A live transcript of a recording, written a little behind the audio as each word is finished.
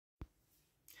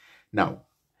Now,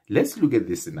 let's look at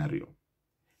this scenario.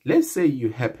 Let's say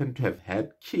you happen to have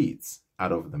had kids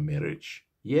out of the marriage.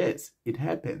 Yes, it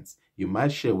happens. You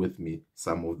might share with me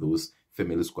some of those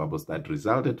family squabbles that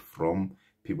resulted from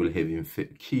people having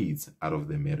kids out of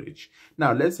the marriage.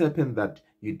 Now, let's happen that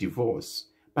you divorce,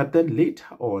 but then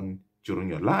later on during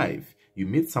your life, you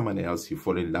meet someone else, you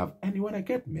fall in love, and you want to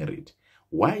get married.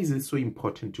 Why is it so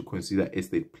important to consider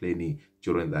estate planning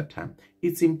during that time?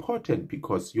 It's important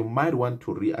because you might want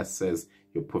to reassess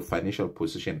your financial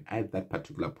position at that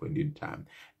particular point in time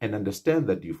and understand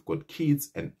that you've got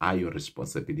kids and are your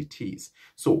responsibilities.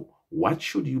 So what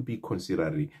should you be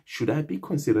considering? Should I be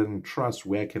considering trust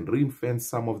where I can ring-fence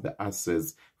some of the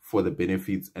assets for the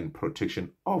benefits and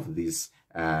protection of these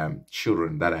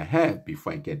children that I have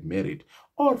before I get married?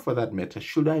 Or for that matter,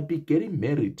 should I be getting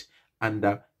married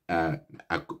under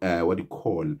what you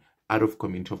call out of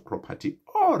community of property?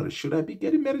 Or should I be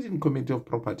getting married in community of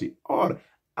property? Or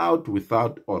out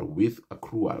without or with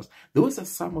accruals? Those are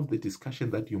some of the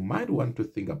discussions that you might want to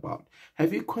think about.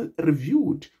 Have you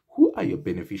reviewed who are your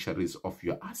beneficiaries of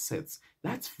your assets?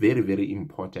 That's very, very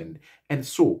important. And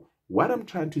so what I'm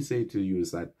trying to say to you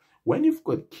is that when you've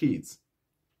got kids,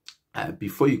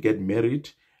 before you get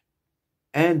married,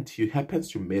 and you happen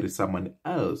to marry someone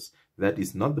else that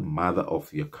is not the mother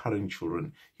of your current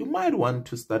children, you might want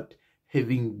to start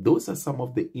having, those are some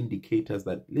of the indicators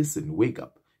that, listen, wake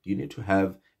up. You need to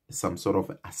have some sort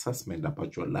of assessment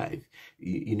about your life.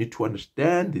 You need to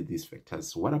understand these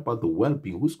factors. What about the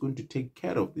well-being? Who's going to take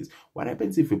care of this? What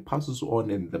happens if it passes on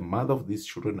and the mother of these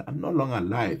children are no longer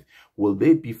alive? Will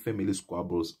there be family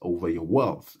squabbles over your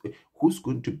wealth? Who's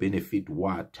going to benefit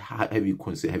what? Have you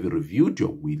considered, have you reviewed your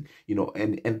will? You know,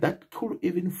 and that could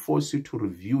even force you to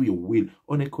review your will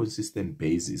on a consistent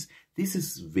basis. This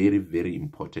is very, very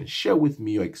important. Share with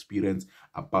me your experience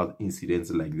about incidents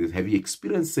like this. Have you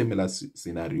experienced similar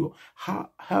scenario? How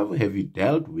have you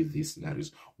dealt with these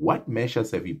scenarios? What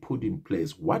measures have you put in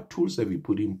place? What tools have you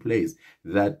put in place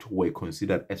that were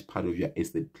considered as part of your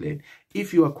estate plan?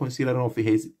 If you are considering of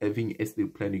having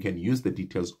estate plan, you can use the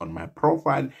details on my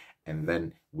profile, and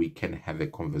then we can have a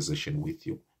conversation with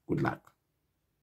you. Good luck.